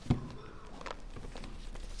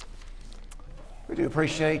do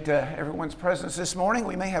appreciate everyone's presence this morning.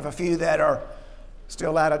 We may have a few that are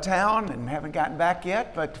still out of town and haven't gotten back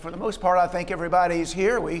yet, but for the most part, I think everybody's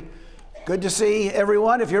here. Good to see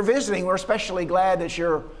everyone. If you're visiting, we're especially glad that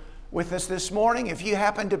you're with us this morning. If you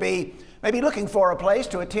happen to be maybe looking for a place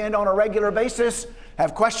to attend on a regular basis,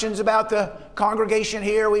 have questions about the congregation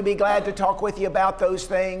here, we'd be glad to talk with you about those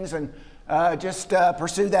things and just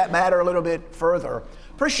pursue that matter a little bit further.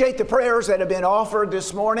 Appreciate the prayers that have been offered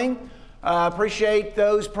this morning. Appreciate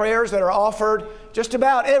those prayers that are offered just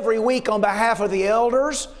about every week on behalf of the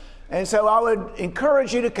elders. And so I would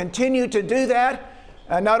encourage you to continue to do that.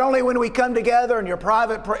 Not only when we come together in your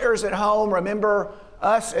private prayers at home, remember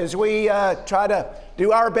us as we try to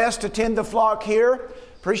do our best to tend the flock here.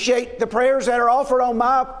 Appreciate the prayers that are offered on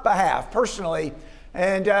my behalf personally.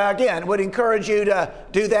 And again, would encourage you to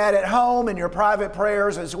do that at home in your private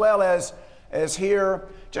prayers as well as here.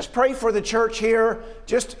 Just pray for the church here,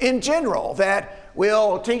 just in general, that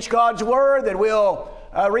we'll teach God's Word, that we'll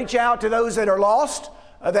reach out to those that are lost,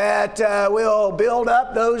 that we'll build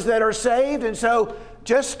up those that are saved. And so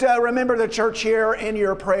just remember the church here in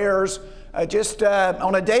your prayers, just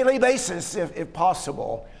on a daily basis, if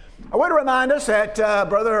possible. I want to remind us that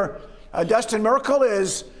Brother Dustin Merkel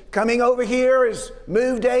is coming over here. His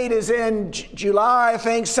move date is in July, I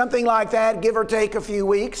think, something like that, give or take a few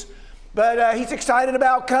weeks. But he's excited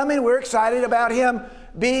about coming. We're excited about him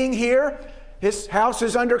being here. His house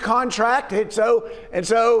is under contract, and so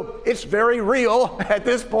it's very real at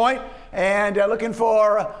this point. And looking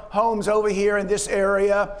for homes over here in this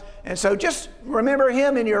area. And so just remember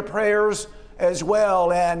him in your prayers as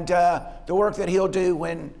well, and the work that he'll do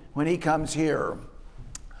when he comes here.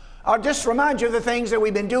 I'll just remind you of the things that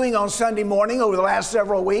we've been doing on Sunday morning over the last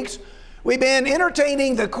several weeks. We've been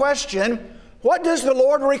entertaining the question, what does the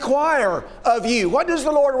Lord require of you? What does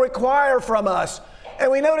the Lord require from us?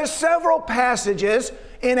 And we noticed several passages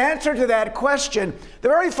in answer to that question. The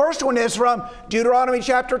very first one is from Deuteronomy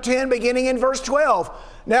chapter 10, beginning in verse 12.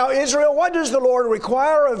 Now, Israel, what does the Lord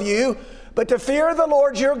require of you but to fear the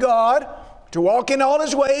Lord your God, to walk in all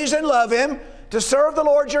his ways and love him, to serve the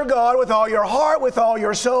Lord your God with all your heart, with all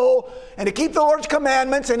your soul, and to keep the Lord's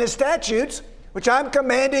commandments and his statutes, which I'm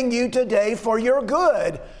commanding you today for your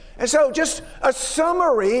good. And so just a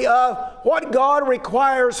summary of what God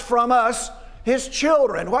requires from us, his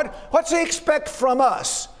children. What's he expect from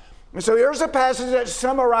us? And so here's a passage that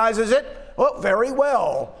summarizes it very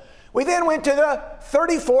well. We then went to the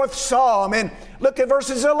 34th Psalm and look at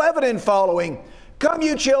verses 11 and following. Come,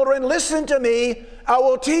 you children, listen to me. I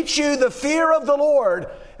will teach you the fear of the Lord.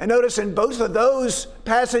 And notice in both of those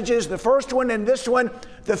passages, the first one and this one,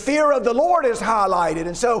 the fear of the Lord is highlighted.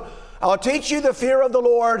 And so I'll teach you the fear of the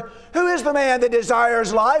Lord. Who is the man that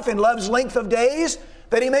desires life and loves length of days,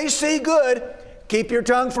 that he may see good? Keep your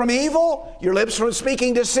tongue from evil, your lips from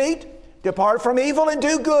speaking deceit. Depart from evil and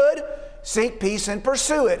do good. Seek peace and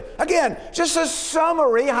pursue it. Again, just a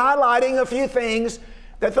summary highlighting a few things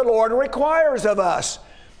that the Lord requires of us.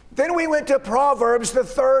 Then we went to Proverbs, the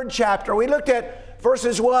 3rd chapter. We looked at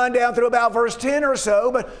verses 1 down through about verse 10 or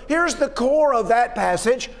so, but here's the core of that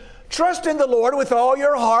passage. Trust in the Lord with all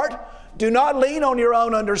your heart. Do not lean on your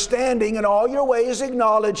own understanding. In all your ways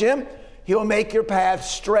acknowledge him. He'll make your path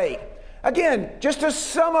straight. Again, just a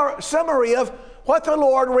summary of what the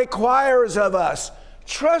Lord requires of us.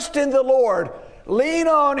 Trust in the Lord. Lean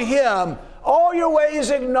on him. All your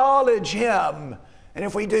ways acknowledge him. And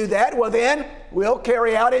if we do that, well then, we'll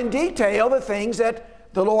carry out in detail the things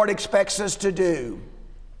that the Lord expects us to do.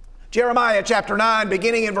 Jeremiah chapter 9,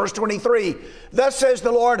 beginning in verse 23. Thus says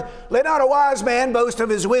the Lord, let not a wise man boast of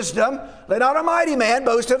his wisdom. Let not a mighty man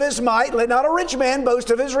boast of his might. Let not a rich man boast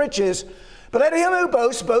of his riches. But let him who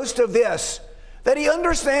boasts boast of this, that he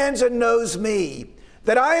understands and knows me,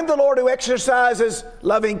 that I am the Lord who exercises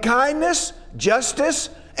loving kindness, justice,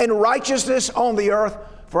 and righteousness on the earth,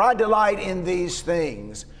 for I delight in these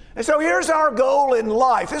things. And so here's our goal in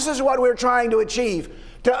life. This is what we're trying to achieve.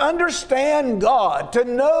 To understand God, to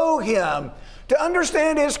know him, to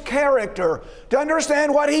understand his character, to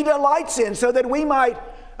understand what he delights in so that we might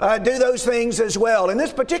do those things as well. In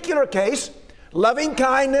this particular case, loving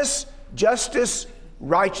kindness, justice,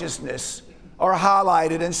 righteousness are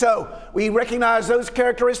highlighted. And so we recognize those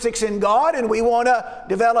characteristics in God and we want to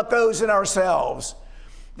develop those in ourselves.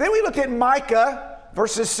 Then we looked at Micah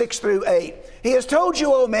verses 6 through 8. He has told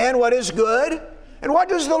you, O man, what is good. And what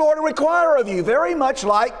does the Lord require of you? Very much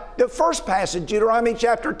like the first passage, Deuteronomy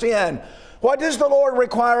chapter 10. What does the Lord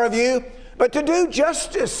require of you? But to do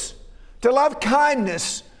justice, to love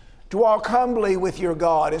kindness, to walk humbly with your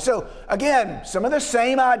God. And so, again, some of the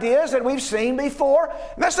same ideas that we've seen before.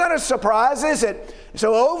 And that's not a surprise, is it?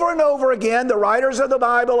 So over and over again, the writers of the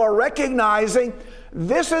Bible are recognizing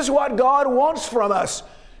this is what God wants from us.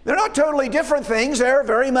 They're not totally different things. They're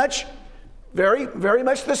very much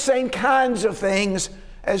the same kinds of things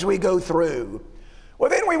as we go through. Well,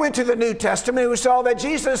 then we went to the New Testament and we saw that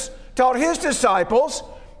Jesus taught his disciples,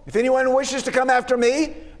 if anyone wishes to come after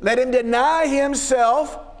me, let him deny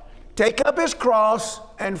himself, take up his cross,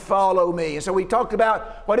 and follow me. And so we talked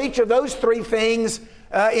about what each of those three things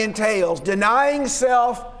entails. Denying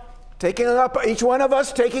self, each one of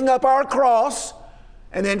us taking up our cross,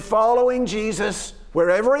 and then following Jesus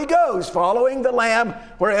wherever he goes, following the Lamb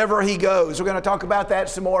wherever he goes. We're going to talk about that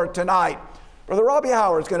some more tonight. Brother Robbie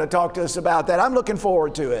Howard's going to talk to us about that. I'm looking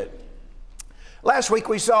forward to it. Last week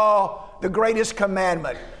we saw the greatest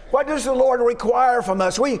commandment. What does the Lord require from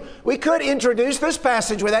us? We could introduce this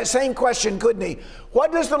passage with that same question, couldn't he?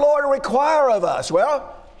 What does the Lord require of us?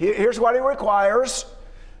 Well, here's what he requires.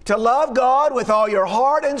 To love God with all your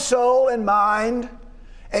heart and soul and mind,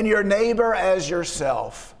 and your neighbor as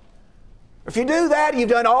yourself. If you do that, you've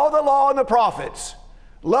done all the law and the prophets.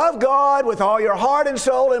 Love God with all your heart and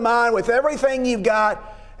soul and mind, with everything you've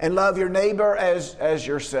got, and love your neighbor as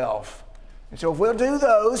yourself. And so if we'll do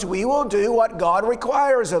those, we will do what God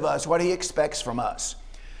requires of us, what he expects from us.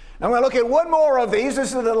 Now I'm going to look at one more of these.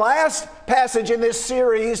 This is the last passage in this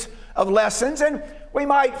series of lessons, and we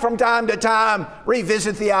might from time to time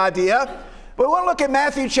revisit the idea. But we want to look at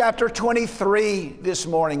Matthew chapter 23 this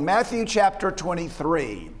morning. Matthew chapter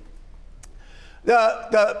 23.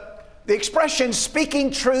 The expression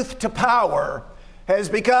speaking truth to power has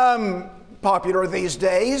become popular these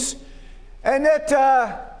days, and it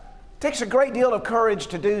takes a great deal of courage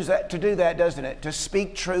to do that, doesn't it? To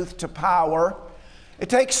speak truth to power. It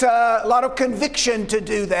takes a lot of conviction to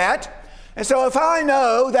do that. And so if I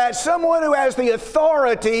know that someone who has the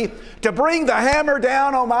authority to bring the hammer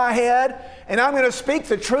down on my head, and I'm going to speak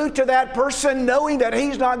the truth to that person knowing that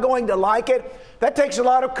he's not going to like it, that takes a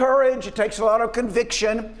lot of courage. It takes a lot of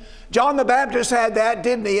conviction. John the Baptist had that,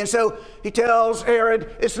 didn't he? And so he tells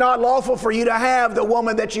Herod, it's not lawful for you to have the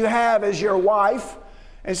woman that you have as your wife.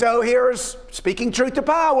 And so here's speaking truth to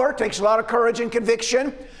power. It takes a lot of courage and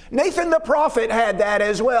conviction. Nathan the prophet had that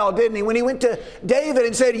as well, didn't he? When he went to David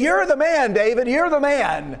and said, you're the man, David, you're the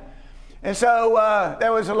man. And so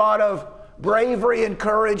there was a lot of bravery and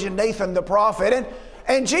courage in Nathan the prophet.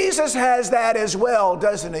 And Jesus has that as well,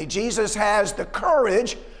 doesn't he? Jesus has the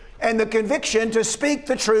courage and the conviction to speak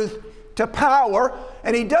the truth to power.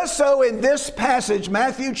 And he does so in this passage,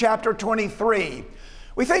 Matthew chapter 23.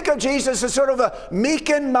 We think of Jesus as sort of a meek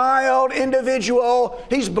and mild individual.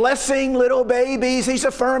 He's blessing little babies. He's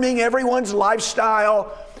affirming everyone's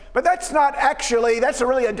lifestyle. But that's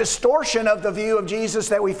really a distortion of the view of Jesus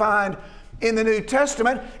that we find in the New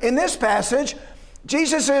Testament. In this passage,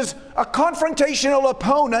 Jesus is a confrontational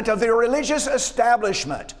opponent of the religious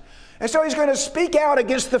establishment. And so he's going to speak out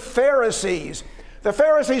against the Pharisees. The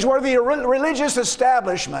Pharisees were the religious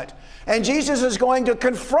establishment. And Jesus is going to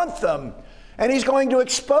confront them. And he's going to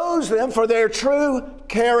expose them for their true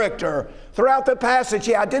character. Throughout the passage,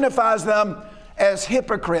 he identifies them as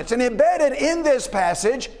hypocrites. And embedded in this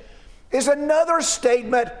passage is another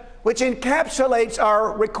statement which encapsulates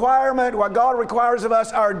our requirement, what God requires of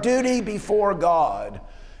us, our duty before God.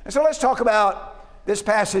 And so let's talk about this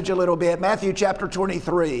passage a little bit, Matthew chapter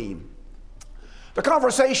 23. The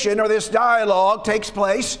conversation or this dialogue takes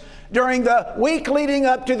place during the week leading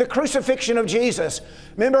up to the crucifixion of Jesus.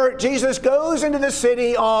 Remember, Jesus goes into the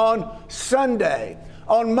city on Sunday.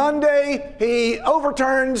 On Monday, he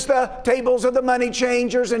overturns the tables of the money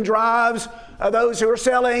changers and drives those who are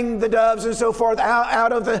selling the doves and so forth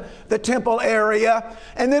out of the temple area.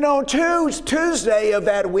 And then on Tuesday of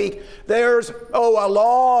that week, there's a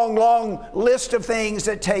long list of things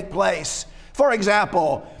that take place. For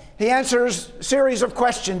example, he answers a series of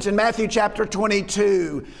questions in Matthew chapter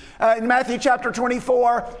 22. In Matthew chapter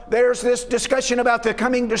 24, there's this discussion about the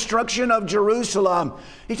coming destruction of Jerusalem.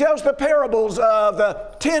 He tells the parables of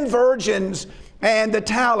the 10 virgins and the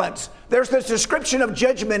talents. There's this description of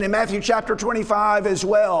judgment in Matthew chapter 25 as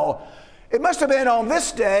well. It must have been on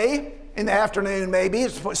this day, in the afternoon maybe,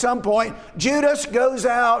 at some point, Judas goes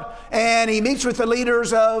out and he meets with the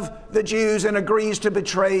leaders of the Jews and agrees to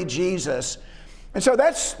betray Jesus. And so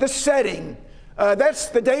that's the setting. That's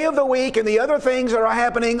the day of the week and the other things that are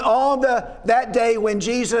happening on that day when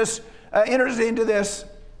Jesus enters into this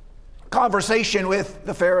conversation with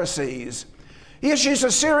the Pharisees. He issues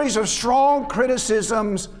a series of strong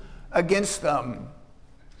criticisms against them.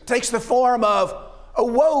 It takes the form of a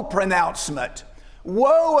woe pronouncement.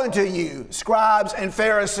 Woe unto you, scribes and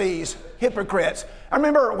Pharisees, hypocrites. I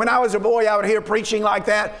remember when I was a boy, I would hear preaching like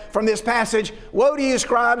that from this passage. Woe to you,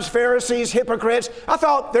 scribes, Pharisees, hypocrites. I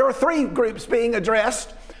thought there were three groups being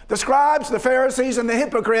addressed: the scribes, the Pharisees, and the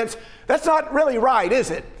hypocrites. That's not really right,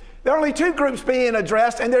 is it? There are only two groups being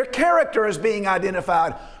addressed, and their character is being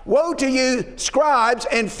identified. Woe to you, scribes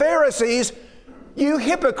and Pharisees, you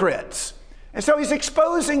hypocrites. And so he's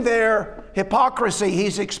exposing their hypocrisy.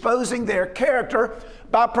 He's exposing their character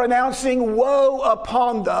by pronouncing woe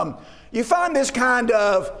upon them. You find this kind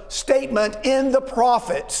of statement in the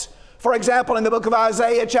prophets. For example, in the book of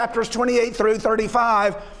Isaiah, chapters 28 through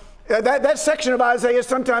 35, that section of Isaiah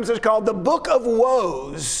sometimes is called the book of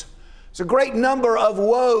woes. It's a great number of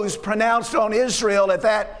woes pronounced on Israel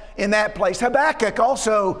in that place. Habakkuk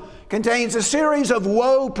also contains a series of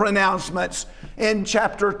woe pronouncements in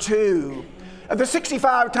chapter 2. Of the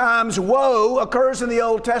 65 times woe occurs in the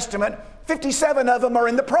Old Testament, 57 of them are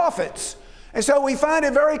in the prophets. And so we find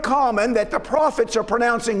it very common that the prophets are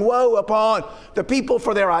pronouncing woe upon the people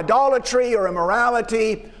for their idolatry or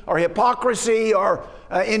immorality or hypocrisy or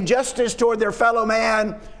injustice toward their fellow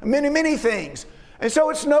man, many, many things. And so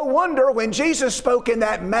it's no wonder when Jesus spoke in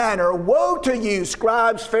that manner, woe to you,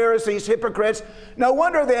 scribes, Pharisees, hypocrites, no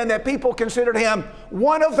wonder then that people considered him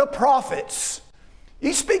one of the prophets.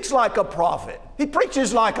 He speaks like a prophet. He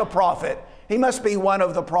preaches like a prophet. He must be one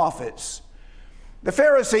of the prophets. The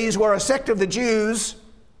Pharisees were a sect of the Jews,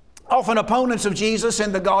 often opponents of Jesus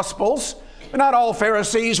in the Gospels. But not all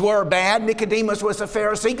Pharisees were bad. Nicodemus was a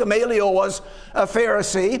Pharisee. Gamaliel was a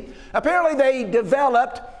Pharisee. Apparently they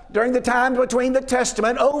developed during the time between the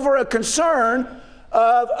Testament over a concern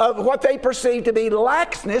of what they perceived to be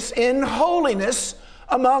laxness in holiness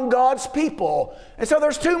among God's people. And so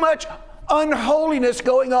there's too much unholiness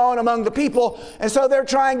going on among the people, and so they're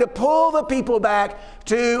trying to pull the people back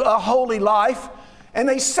to a holy life. And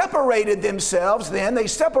they separated themselves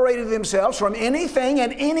from anything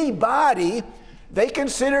and anybody they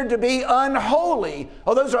considered to be unholy.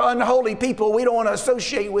 Oh, those are unholy people. We don't want to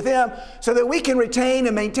associate with them, so that we can retain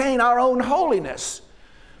and maintain our own holiness.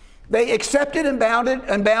 They accepted and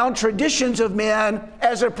bound traditions of men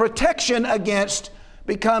as a protection against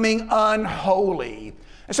becoming unholy.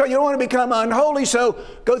 And so you don't want to become unholy, so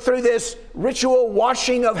go through this ritual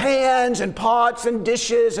washing of hands and pots and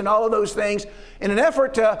dishes and all of those things in an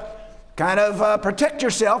effort to kind of protect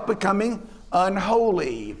yourself becoming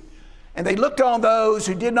unholy. And they looked on those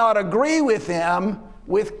who did not agree with them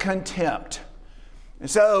with contempt. And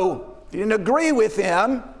so if you didn't agree with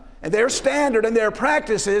them and their standard and their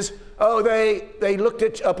practices, they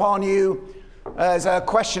looked upon you as a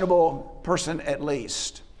questionable person at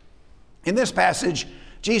least. In this passage,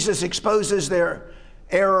 Jesus exposes their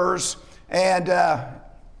errors and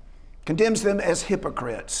condemns them as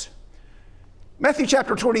hypocrites. Matthew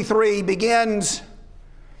chapter 23 begins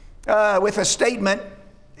with a statement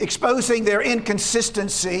exposing their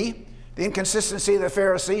inconsistency, the inconsistency of the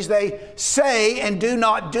Pharisees. They say and do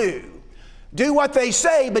not do. Do what they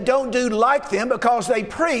say, but don't do like them, because they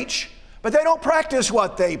preach, but they don't practice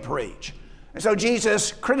what they preach. And so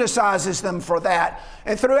Jesus criticizes them for that.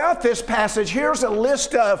 And throughout this passage, here's a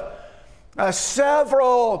list of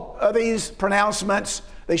several of these pronouncements.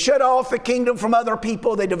 They shut off the kingdom from other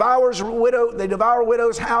people. They devour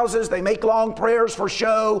widows' houses. They make long prayers for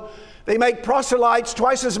show. They make proselytes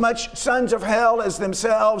twice as much sons of hell as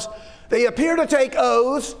themselves. They appear to take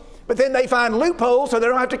oaths, but then they find loopholes so they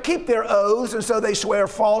don't have to keep their oaths, and so they swear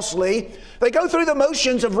falsely. They go through the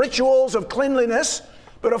motions of rituals of cleanliness,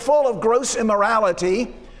 but are full of gross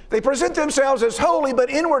immorality. They present themselves as holy, but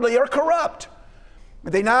inwardly are corrupt.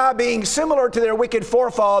 They deny being similar to their wicked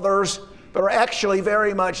forefathers, but are actually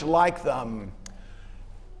very much like them.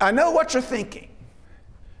 I know what you're thinking.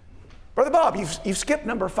 Brother Bob, you've skipped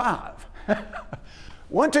number 5.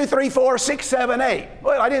 1, 2, 3, 4, 6, 7, 8.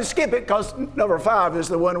 Well, I didn't skip it because number 5 is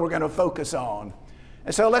the one we're going to focus on.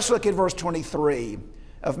 And so let's look at verse 23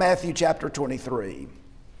 of Matthew chapter 23.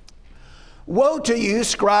 Woe to you,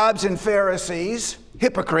 scribes and Pharisees,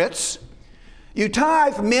 hypocrites! You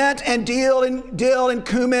tithe mint and dill and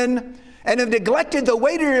cumin, and have neglected the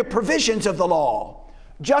weightier provisions of the law,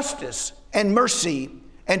 justice and mercy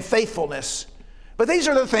and faithfulness. But these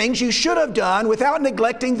are the things you should have done without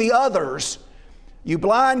neglecting the others. You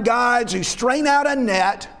blind guides who strain out a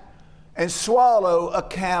net and swallow a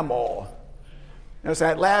camel. Notice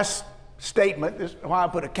that last statement. This is why I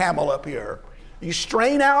put a camel up here. You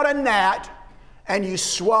strain out a gnat and you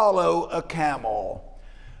swallow a camel.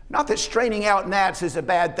 Not that straining out gnats is a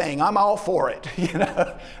bad thing. I'm all for it.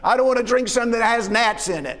 I don't want to drink something that has gnats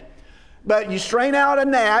in it. But you strain out a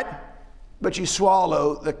gnat but you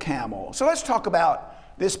swallow the camel. So let's talk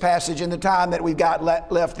about this passage in the time that we've got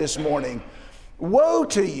left this morning. Woe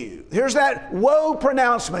to you. Here's that woe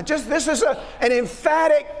pronouncement. This is an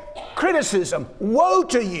emphatic criticism. Woe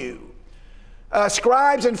to you.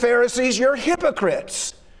 Scribes and Pharisees, you're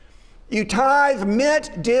hypocrites. You tithe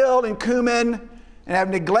mint, dill, and cumin, and have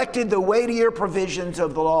neglected the weightier provisions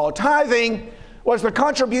of the law. Tithing was the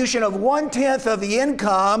contribution of 1/10 of the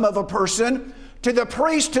income of a person to the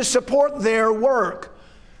priest to support their work.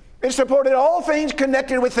 It supported all things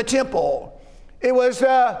connected with the temple. It was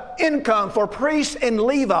income for priests and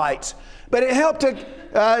Levites, but it helped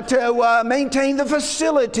to maintain the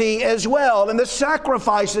facility as well, and the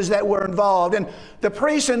sacrifices that were involved, and the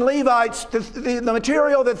priests and Levites, the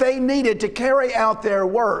material that they needed to carry out their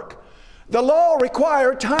work. The law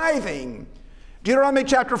required tithing. Deuteronomy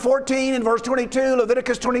chapter 14 and verse 22,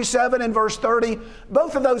 Leviticus 27 and verse 30,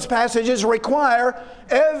 both of those passages require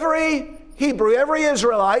every Hebrew, every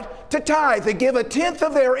Israelite to tithe, to give 1/10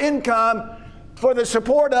 of their income for the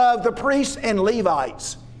support of the priests and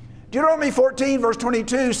Levites. Deuteronomy 14 verse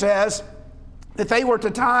 22 says that they were to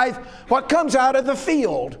tithe what comes out of the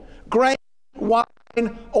field, grain,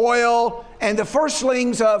 wine, oil, and the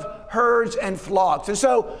firstlings of herds and flocks. And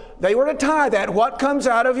so they were to tithe that, what comes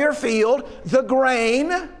out of your field, the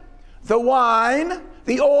grain, the wine,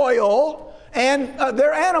 the oil, and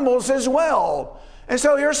their animals as well. And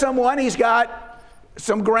so here's someone, he's got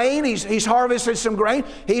some grain, he's harvested some grain,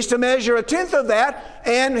 he's to measure 1/10 of that,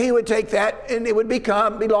 and he would take that and it would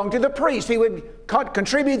belong to the priest. He would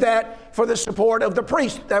contribute that for the support of the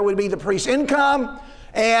priest. That would be the priest's income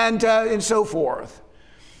and so forth.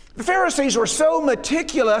 The Pharisees were so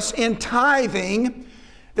meticulous in tithing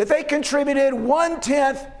that they contributed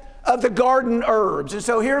 1/10 of the garden herbs. And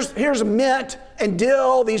so here's mint and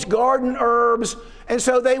dill, these garden herbs. And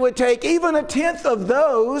so they would take even 1/10 of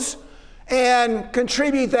those and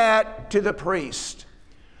contribute that to the priest.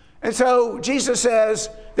 And so Jesus says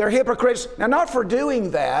they're hypocrites. Now, not for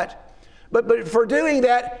doing that, but for doing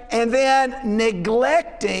that and then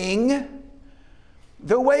neglecting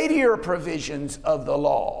the weightier provisions of the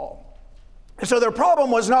law. So their problem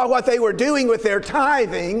was not what they were doing with their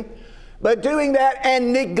tithing, but doing that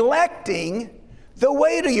and neglecting the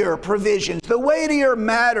weightier provisions, the weightier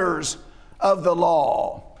matters of the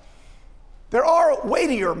law. There are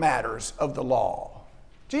weightier matters of the law.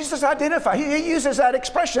 Jesus identified, he uses that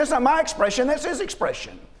expression. That's not my expression, that's his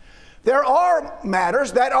expression. There are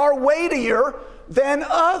matters that are weightier than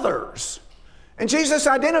others. And Jesus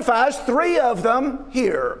identifies 3 of them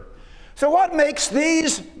here. So what makes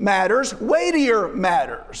these matters weightier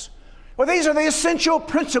matters? Well, these are the essential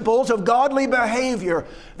principles of godly behavior.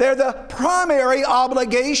 They're the primary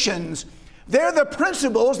obligations. They're the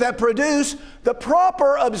principles that produce the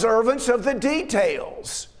proper observance of the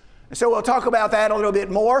details. And so we'll talk about that a little bit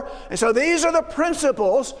more. And so these are the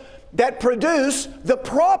principles that produce the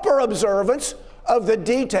proper observance of the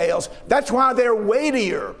details. That's why they're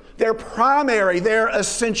weightier, they're primary, they're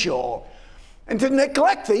essential. And to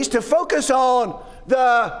neglect these, to focus on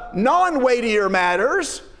the non-weightier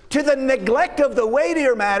matters, to the neglect of the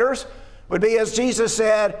weightier matters, would be, as Jesus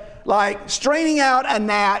said, like straining out a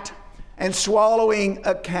gnat and swallowing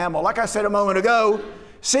a camel. Like I said a moment ago,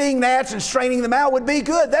 seeing gnats and straining them out would be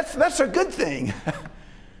good. That's a good thing.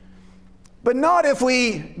 But not if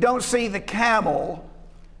we don't see the camel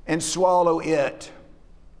and swallow it.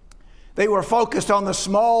 They were focused on the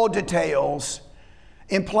small details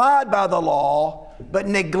implied by the law, but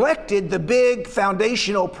neglected the big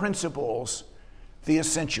foundational principles, the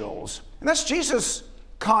essentials. And that's Jesus'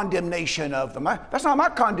 condemnation of them. That's not my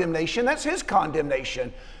condemnation, that's his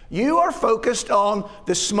condemnation. You are focused on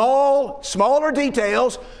the smaller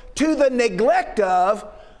details to the neglect of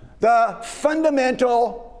the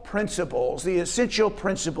fundamental principles, the essential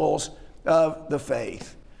principles of the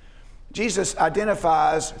faith. Jesus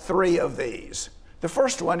identifies 3 of these. The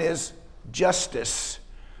first one is justice.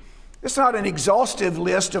 It's not an exhaustive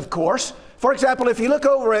list, of course. For example, if you look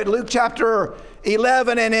over at Luke chapter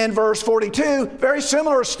 11 and in verse 42, very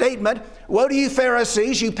similar statement. Woe to you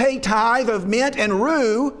Pharisees, you pay tithe of mint and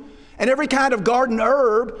rue and every kind of garden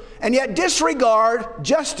herb, and yet disregard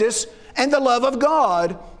justice and the love of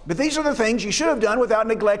God. But these are the things you should have done without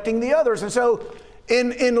neglecting the others. And so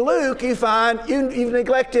in Luke, you find you've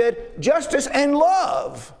neglected justice and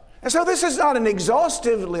love. And so this is not an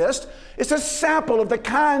exhaustive list. It's a sample of the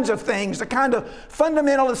kinds of things, the kind of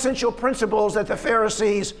fundamental essential principles that the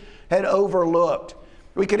Pharisees had overlooked.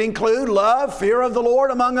 We could include love, fear of the Lord,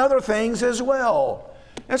 among other things as well.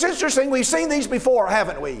 And it's interesting, we've seen these before,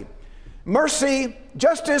 haven't we? Mercy,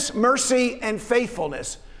 justice, mercy, and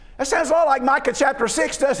faithfulness. That sounds a lot like Micah chapter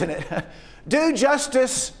 6, doesn't it? Do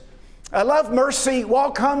justice, love mercy,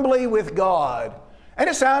 walk humbly with God. And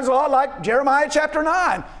it sounds a lot like Jeremiah chapter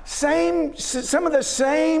 9. Some of the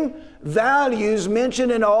same values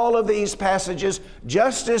mentioned in all of these passages: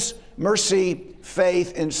 justice, mercy,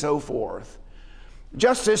 faith, and so forth.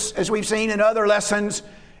 Justice, as we've seen in other lessons,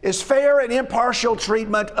 is fair and impartial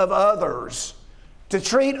treatment of others. To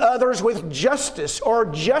treat others with justice or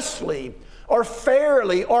justly or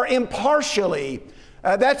fairly or impartially,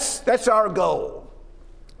 that's our goal.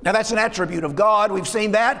 Now that's an attribute of God. We've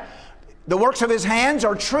seen that. The works of His hands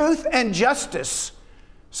are truth and justice.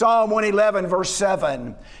 Psalm 111, verse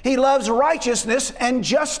 7. He loves righteousness and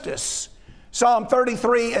justice. Psalm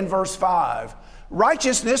 33 and verse 5.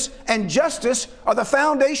 Righteousness and justice are the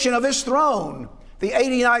foundation of His throne. The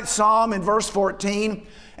 89th Psalm in verse 14.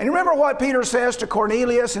 And remember what Peter says to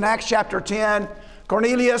Cornelius in Acts chapter 10.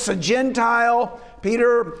 Cornelius, a Gentile.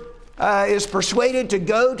 Peter is persuaded to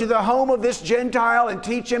go to the home of this Gentile and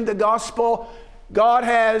teach him the gospel. God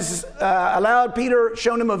has allowed Peter,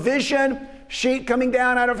 shown him a vision, sheep coming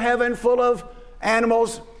down out of heaven full of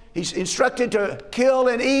animals. He's instructed to kill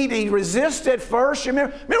and eat. He resists at first.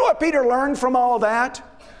 Remember what Peter learned from all that?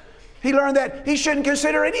 He learned that he shouldn't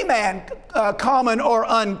consider any man common or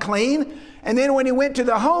unclean. And then when he went to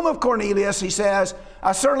the home of Cornelius, he says,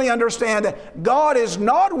 I certainly understand that God is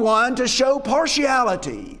not one to show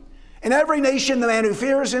partiality. In every nation, the man who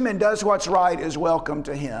fears Him and does what's right is welcome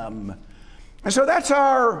to Him. And so that's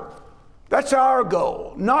our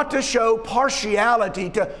goal, not to show partiality,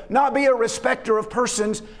 to not be a respecter of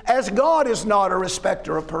persons, as God is not a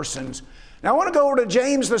respecter of persons. Now I want to go over to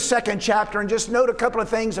James, the 2nd chapter, and just note a couple of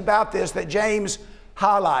things about this that James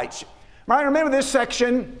highlights. Right, remember this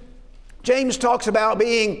section, James talks about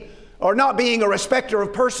being or not being a respecter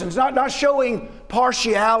of persons, not showing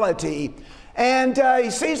partiality. And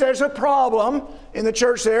he sees there's a problem in the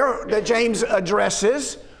church there that James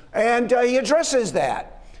addresses. And he addresses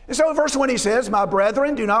that. And so in verse 1 he says, My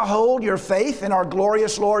brethren, do not hold your faith in our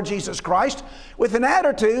glorious Lord Jesus Christ with an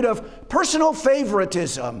attitude of personal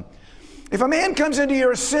favoritism. If a man comes into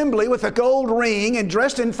your assembly with a gold ring and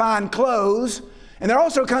dressed in fine clothes, and there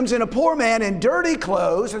also comes in a poor man in dirty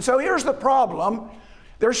clothes, and so here's the problem.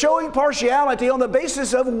 They're showing partiality on the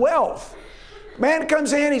basis of wealth. Man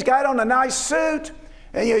comes in, he's got on a nice suit,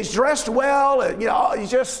 and he's dressed well,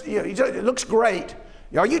 it looks great.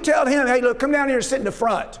 You tell him, hey, look, come down here and sit in the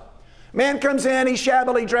front. Man comes in, he's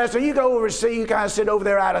shabbily dressed, and you go over and see, you kind of sit over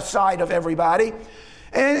there out of sight of everybody.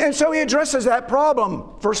 And so he addresses that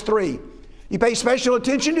problem. Verse 3, you pay special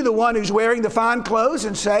attention to the one who's wearing the fine clothes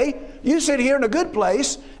and say, you sit here in a good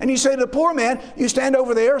place. And you say to the poor man, you stand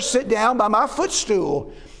over there, sit down by my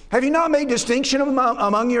footstool. Have you not made distinction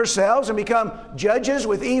among yourselves and become judges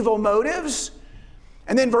with evil motives?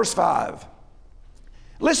 And then verse 5.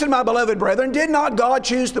 Listen, my beloved brethren, did not God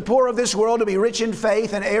choose the poor of this world to be rich in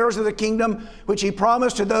faith and heirs of the kingdom which He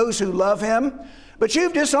promised to those who love Him? But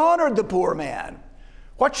you've dishonored the poor man.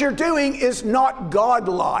 What you're doing is not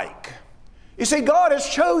God-like. You see, God has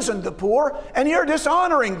chosen the poor, and you're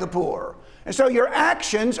dishonoring the poor. And so your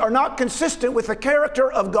actions are not consistent with the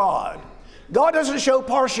character of God. God doesn't show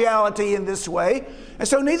partiality in this way, and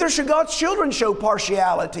so neither should God's children show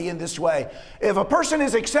partiality in this way. If a person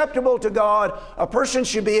is acceptable to God, a person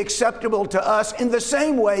should be acceptable to us in the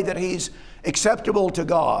same way that He's acceptable to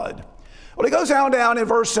God. Well, he goes on down in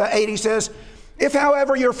verse 8, he says, if,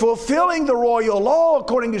 however, you're fulfilling the royal law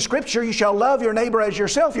according to Scripture, you shall love your neighbor as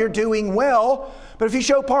yourself, you're doing well. But if you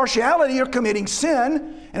show partiality, you're committing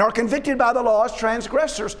sin and are convicted by the law as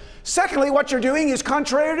transgressors. Secondly, what you're doing is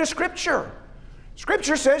contrary to Scripture.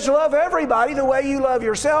 Scripture says love everybody the way you love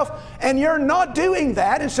yourself, and you're not doing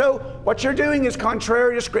that. And so what you're doing is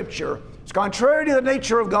contrary to Scripture. It's contrary to the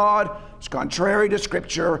nature of God. It's contrary to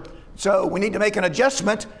Scripture. So we need to make an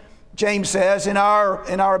adjustment, James says, in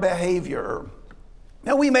our behavior.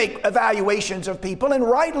 Now we make evaluations of people, and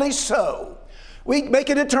rightly so. We make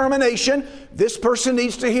a determination, this person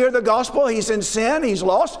needs to hear the gospel. He's in sin, he's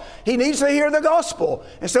lost. He needs to hear the gospel.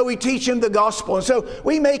 And so we teach him the gospel. And so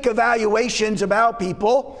we make evaluations about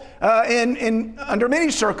people under many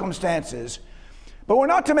circumstances. But we're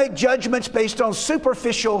not to make judgments based on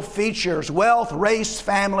superficial features, wealth, race,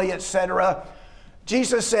 family, etc.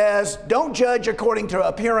 Jesus says, don't judge according to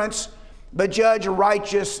appearance, but judge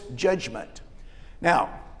righteous judgment.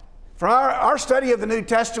 Now, from our study of the New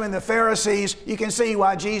Testament, the Pharisees, you can see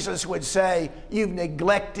why Jesus would say, you've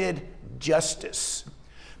neglected justice.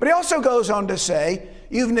 But he also goes on to say,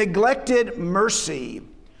 you've neglected mercy.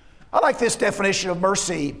 I like this definition of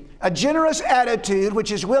mercy. A generous attitude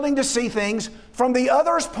which is willing to see things from the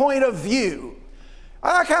other's point of view.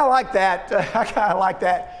 I kind of like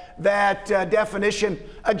that. that definition,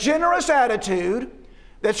 a generous attitude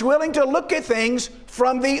that's willing to look at things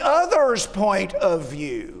from the other's point of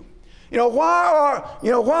view. Why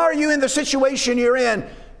are you in the situation you're in?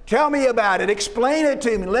 Tell me about it. Explain it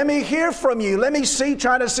to me. Let me hear from you. Let me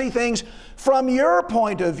try to see things from your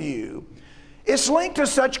point of view. It's linked to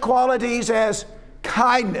such qualities as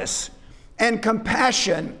kindness and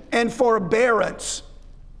compassion and forbearance.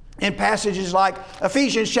 In passages like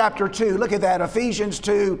Ephesians chapter 2, look at that, Ephesians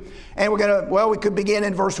 2, and we could begin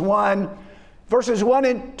in verse 1. Verses 1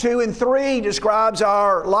 and 2 and 3 describes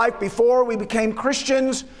our life before we became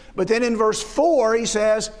Christians, but then in verse 4 he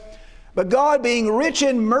says, "But God being rich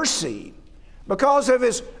in mercy, because of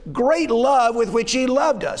His great love with which He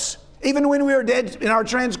loved us, even when we were dead in our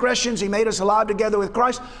transgressions, He made us alive together with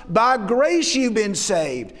Christ. By grace you've been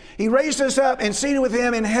saved. He raised us up and seated with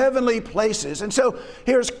Him in heavenly places." And so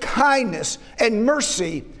here's kindness and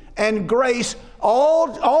mercy and grace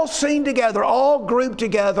all seen together, all grouped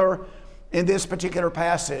together in this particular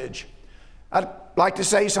passage. I'd like to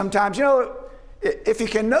say sometimes, if you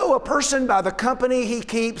can know a person by the company he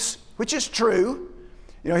keeps, which is true,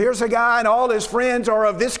 here's a guy and all his friends are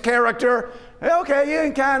of this character. Okay,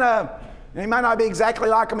 you can he might not be exactly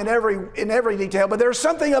like him in every detail, but there's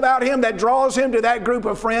something about him that draws him to that group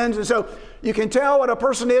of friends. And so you can tell what a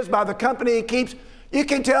person is by the company he keeps. You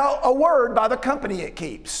can tell a word by the company it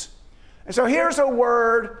keeps. And so here's a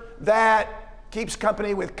word that keeps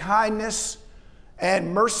company with kindness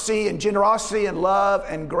and mercy and generosity and love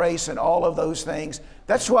and grace and all of those things.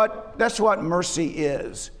 That's what mercy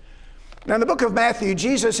is. Now in the book of Matthew,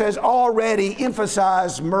 Jesus has already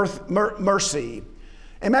emphasized mercy.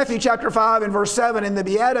 In Matthew chapter 5 and verse 7 in the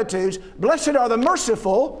Beatitudes, "Blessed are the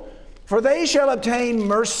merciful, for they shall obtain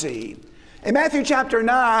mercy." In Matthew chapter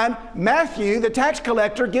 9, Matthew, the tax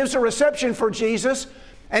collector, gives a reception for Jesus,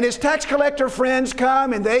 and his tax collector friends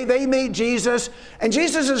come and they meet Jesus, and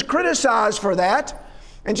Jesus is criticized for that.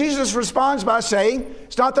 And Jesus responds by saying,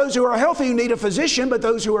 "It's not those who are healthy who need a physician, but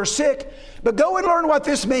those who are sick. But go and learn what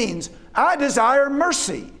this means. I desire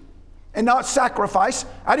mercy and not sacrifice.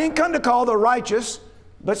 I didn't come to call the righteous,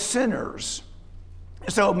 but sinners."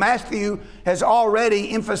 So Matthew has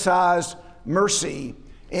already emphasized mercy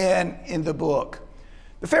in the book.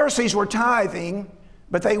 The Pharisees were tithing,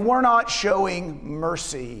 but they were not showing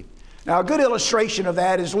mercy. Now, a good illustration of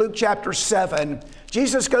that is Luke chapter 7.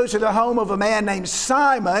 Jesus goes to the home of a man named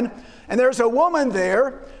Simon, and there's a woman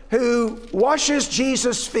there who washes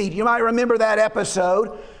Jesus' feet. You might remember that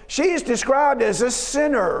episode. She is described as a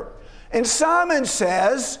sinner. And Simon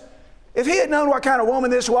says, if he had known what kind of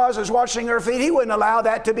woman this was washing her feet, he wouldn't allow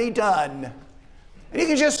that to be done. And you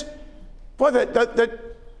can just,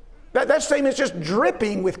 that statement is just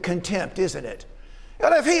dripping with contempt, isn't it?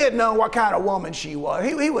 But if he had known what kind of woman she was,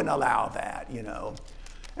 he wouldn't allow that,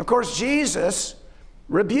 Of course, Jesus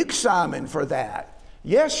rebuked Simon for that.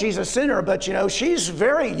 Yes, she's a sinner, but she's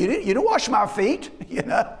you don't wash my feet,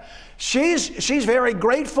 She's very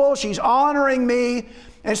grateful, she's honoring me.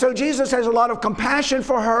 And so Jesus has a lot of compassion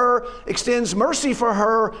for her, extends mercy for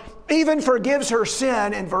her, even forgives her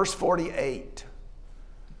sin in verse 48.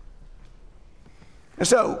 And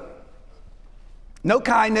so, no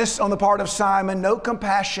kindness on the part of Simon, no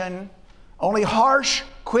compassion, only harsh,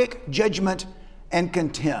 quick judgment and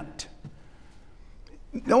contempt.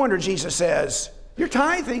 No wonder Jesus says, "You're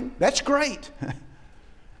tithing, that's great.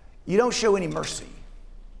 You don't show any mercy."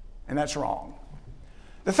 And that's wrong.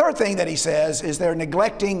 The third thing that he says is they're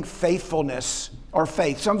neglecting faithfulness or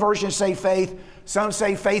faith. Some versions say faith, some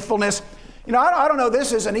say faithfulness. I don't know,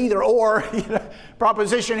 this is an either or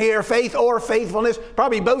proposition here, faith or faithfulness,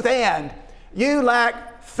 probably both and. You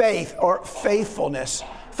lack faith or faithfulness.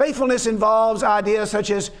 Faithfulness involves ideas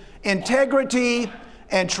such as integrity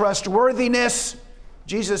and trustworthiness.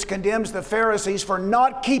 Jesus condemns the Pharisees for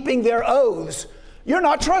not keeping their oaths. You're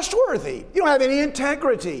not trustworthy. You don't have any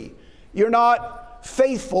integrity. You're not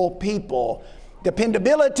faithful people.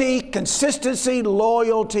 Dependability, consistency,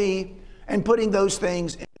 loyalty, and putting those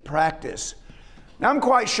things in practice. Now, I'm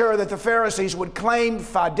quite sure that the Pharisees would claim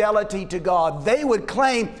fidelity to God. They would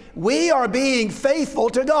claim, we are being faithful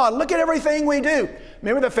to God. Look at everything we do.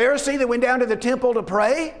 Remember the Pharisee that went down to the temple to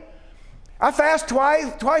pray? I fast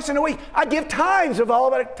twice in a week. I give tithes of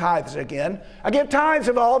all that, I give tithes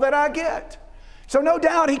of all that I get. So no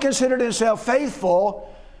doubt he considered himself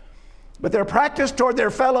faithful, but their practice toward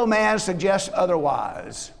their fellow man suggests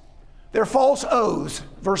otherwise. They're false oaths,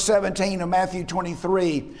 verse 17 of Matthew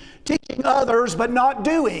 23. Teaching others but not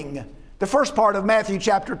doing. The first part of Matthew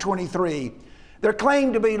chapter 23. Their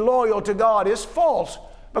claim to be loyal to God is false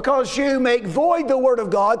because you make void the word of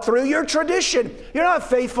God through your tradition. You're not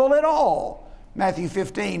faithful at all. Matthew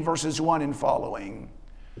 15, verses 1 and following.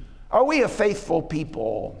 Are we a faithful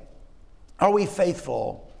people? Are we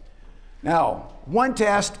faithful? Now, one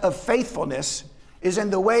test of faithfulness is in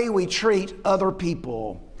the way we treat other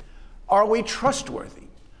people. Are we trustworthy?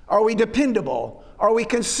 Are we dependable? Are we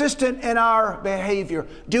consistent in our behavior?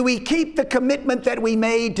 Do we keep the commitment that we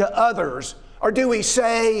made to others? Or do we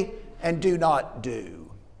say and do not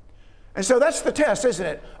do? And so that's the test, isn't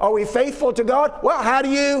it? Are we faithful to God? Well, how do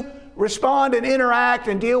you respond and interact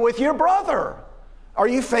and deal with your brother? Are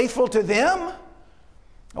you faithful to them?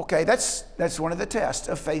 Okay, that's one of the tests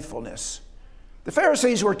of faithfulness. The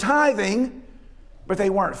Pharisees were tithing, but they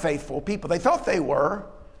weren't faithful people. They thought they were,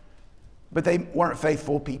 but they weren't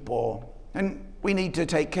faithful people. And we need to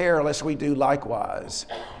take care lest we do likewise.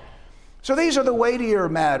 So these are the weightier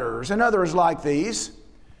matters, and others like these.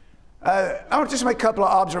 I'll just make a couple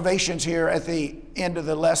of observations here at the end of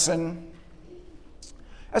the lesson.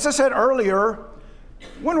 As I said earlier,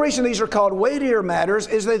 one reason these are called weightier matters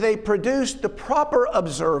is that they produce the proper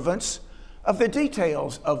observance of the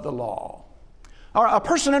details of the law. A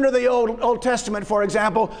person under the Old Testament, for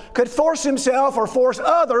example, could force himself or force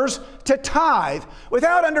others to tithe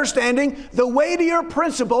without understanding the weightier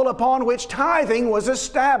principle upon which tithing was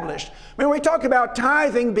established. When we talk about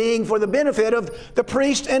tithing being for the benefit of the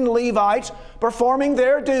priests and Levites performing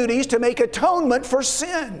their duties to make atonement for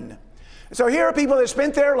sin. So here are people that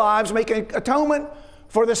spent their lives making atonement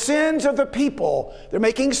for the sins of the people. They're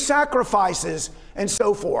making sacrifices and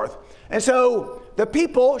so forth. And so the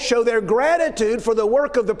people show their gratitude for the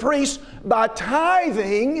work of the priests by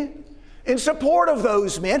tithing in support of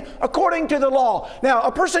those men according to the law. Now,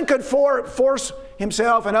 a person could force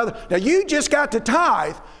himself and others. Now, you just got to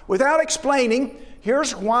tithe without explaining,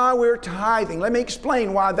 here's why we're tithing. Let me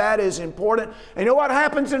explain why that is important. And you know what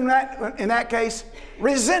happens in that case?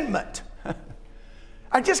 Resentment.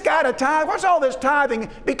 I just got to tithe. What's all this tithing?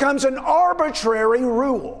 It becomes an arbitrary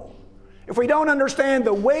rule. If we don't understand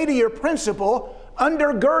the weightier principle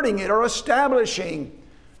undergirding it or establishing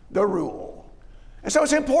the rule. And so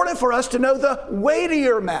it's important for us to know the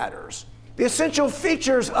weightier matters, the essential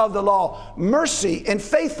features of the law, mercy and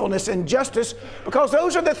faithfulness and justice, because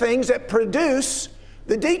those are the things that produce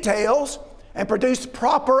the details and produce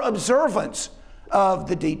proper observance of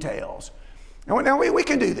the details. Now we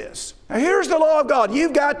can do this. Now here's the law of God.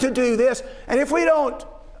 You've got to do this. And if we don't,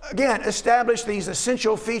 again, establish these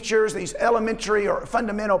essential features, these elementary or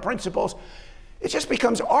fundamental principles, it just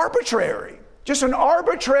becomes arbitrary. Just an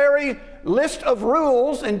arbitrary list of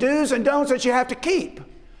rules and do's and don'ts that you have to keep.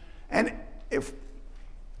 And if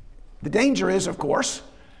the danger is, of course,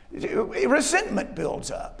 resentment builds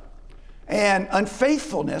up. And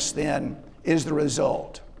unfaithfulness then is the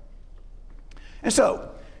result. And so,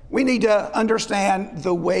 we need to understand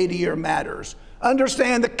the weightier matters.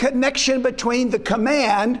 Understand the connection between the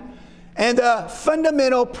command and the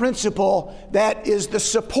fundamental principle that is the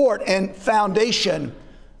support and foundation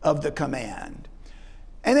of the command.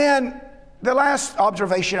 And then the last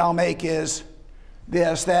observation I'll make is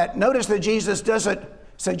this, that notice that Jesus doesn't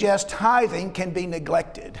suggest tithing can be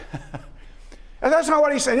neglected. And that's not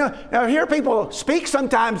what he's saying. Now, hear people speak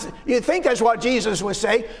sometimes. You think that's what Jesus would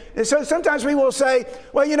say. And so sometimes we will say,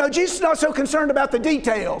 well, Jesus is not so concerned about the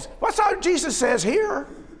details. Well, that's not what Jesus says here.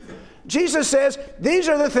 Jesus says, these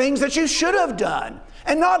are the things that you should have done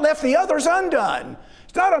and not left the others undone.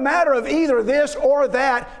 It's not a matter of either this or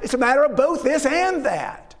that. It's a matter of both this and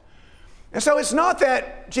that. And so it's not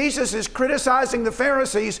that Jesus is criticizing the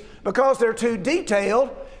Pharisees because they're too detailed.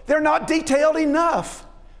 They're not detailed enough.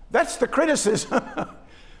 That's the criticism.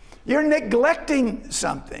 You're neglecting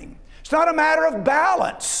something. It's not a matter of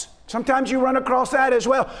balance. Sometimes you run across that as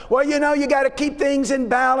well. Well, you got to keep things in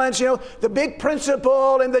balance, the big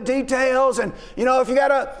principle and the details. And, if you got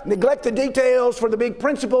to neglect the details for the big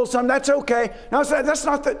principles, that's okay. No, that's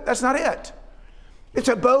not it. It's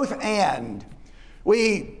a both and.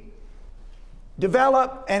 We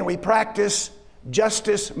develop and we practice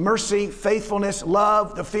justice, mercy, faithfulness,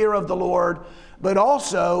 love, the fear of the Lord, but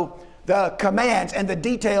also the commands and the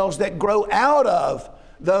details that grow out of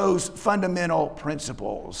those fundamental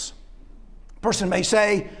principles. A person may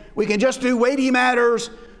say, we can just do weighty matters,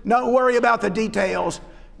 not worry about the details,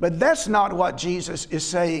 but that's not what Jesus is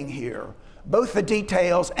saying here. Both the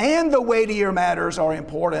details and the weightier matters are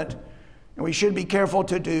important, and we should be careful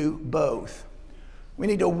to do both. We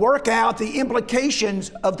need to work out the implications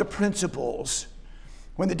of the principles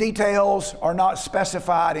when the details are not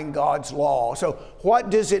specified in God's law. So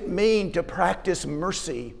what does it mean to practice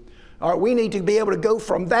mercy? We need to be able to go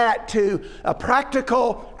from that to a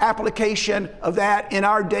practical application of that in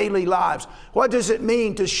our daily lives. What does it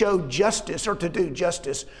mean to show justice or to do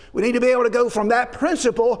justice? We need to be able to go from that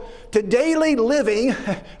principle to daily living,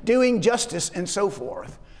 doing justice and so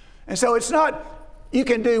forth. And so it's not you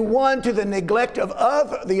can do one to the neglect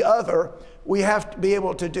of the other. We have to be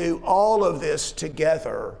able to do all of this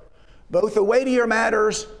together, both the weightier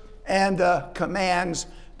matters and the commands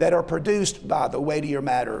that are produced by the weightier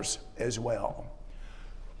matters as well.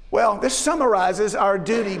 Well, this summarizes our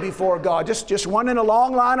duty before God. Just one in a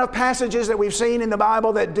long line of passages that we've seen in the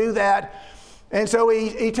Bible that do that. And so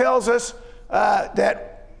he tells us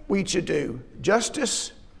that we should do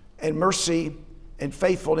justice and mercy and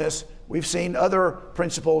faithfulness. We've seen other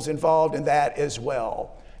principles involved in that as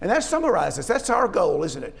well. And that summarizes, that's our goal,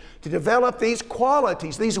 isn't it? To develop these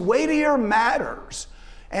qualities, these weightier matters,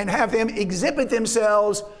 and have them exhibit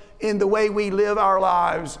themselves in the way we live our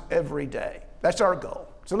lives every day. That's our goal.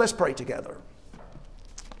 So let's pray together.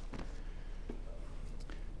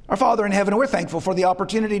 Our Father in heaven, we're thankful for the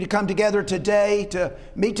opportunity to come together today, to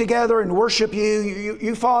meet together and worship you.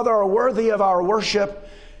 You, Father, are worthy of our worship.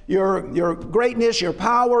 Your greatness, your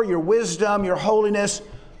power, your wisdom, your holiness,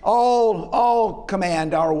 all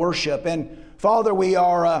command our worship. And Father, we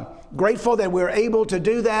are grateful that we're able to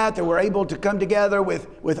do that we're able to come together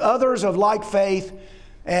with others of like faith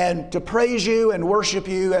and to praise you and worship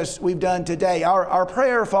you as we've done today. Our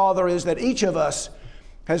prayer, Father, is that each of us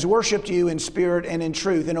has worshiped you in spirit and in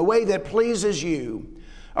truth in a way that pleases you.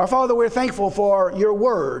 Our Father, we're thankful for your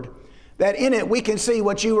word, that in it we can see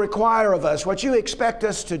what you require of us, what you expect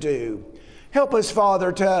us to do. Help us,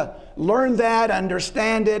 Father, to learn that,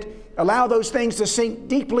 understand it, allow those things to sink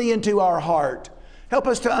deeply into our heart. Help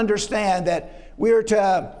us to understand that we are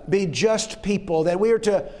to be just people, that we are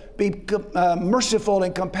to be merciful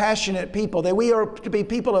and compassionate people, that we are to be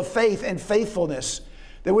people of faith and faithfulness,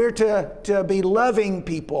 that we're to be loving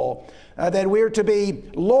people, that we're to be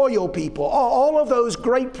loyal people. All of those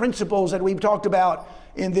great principles that we've talked about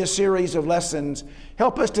in this series of lessons.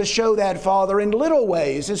 Help us to show that, Father, in little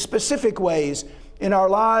ways, in specific ways in our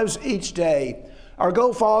lives each day. Our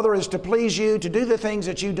goal, Father, is to please you, to do the things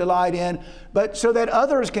that you delight in, but so that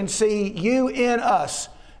others can see you in us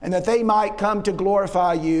and that they might come to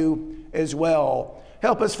glorify you as well.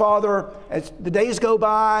 Help us, Father, as the days go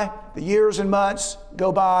by, the years and months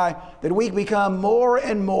go by, that we become more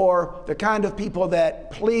and more the kind of people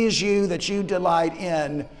that please you, that you delight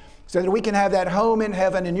in, so that we can have that home in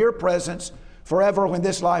heaven in your presence forever when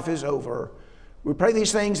this life is over. We pray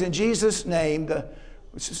these things in Jesus' name,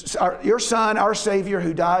 your Son, our Savior,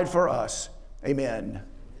 who died for us. Amen.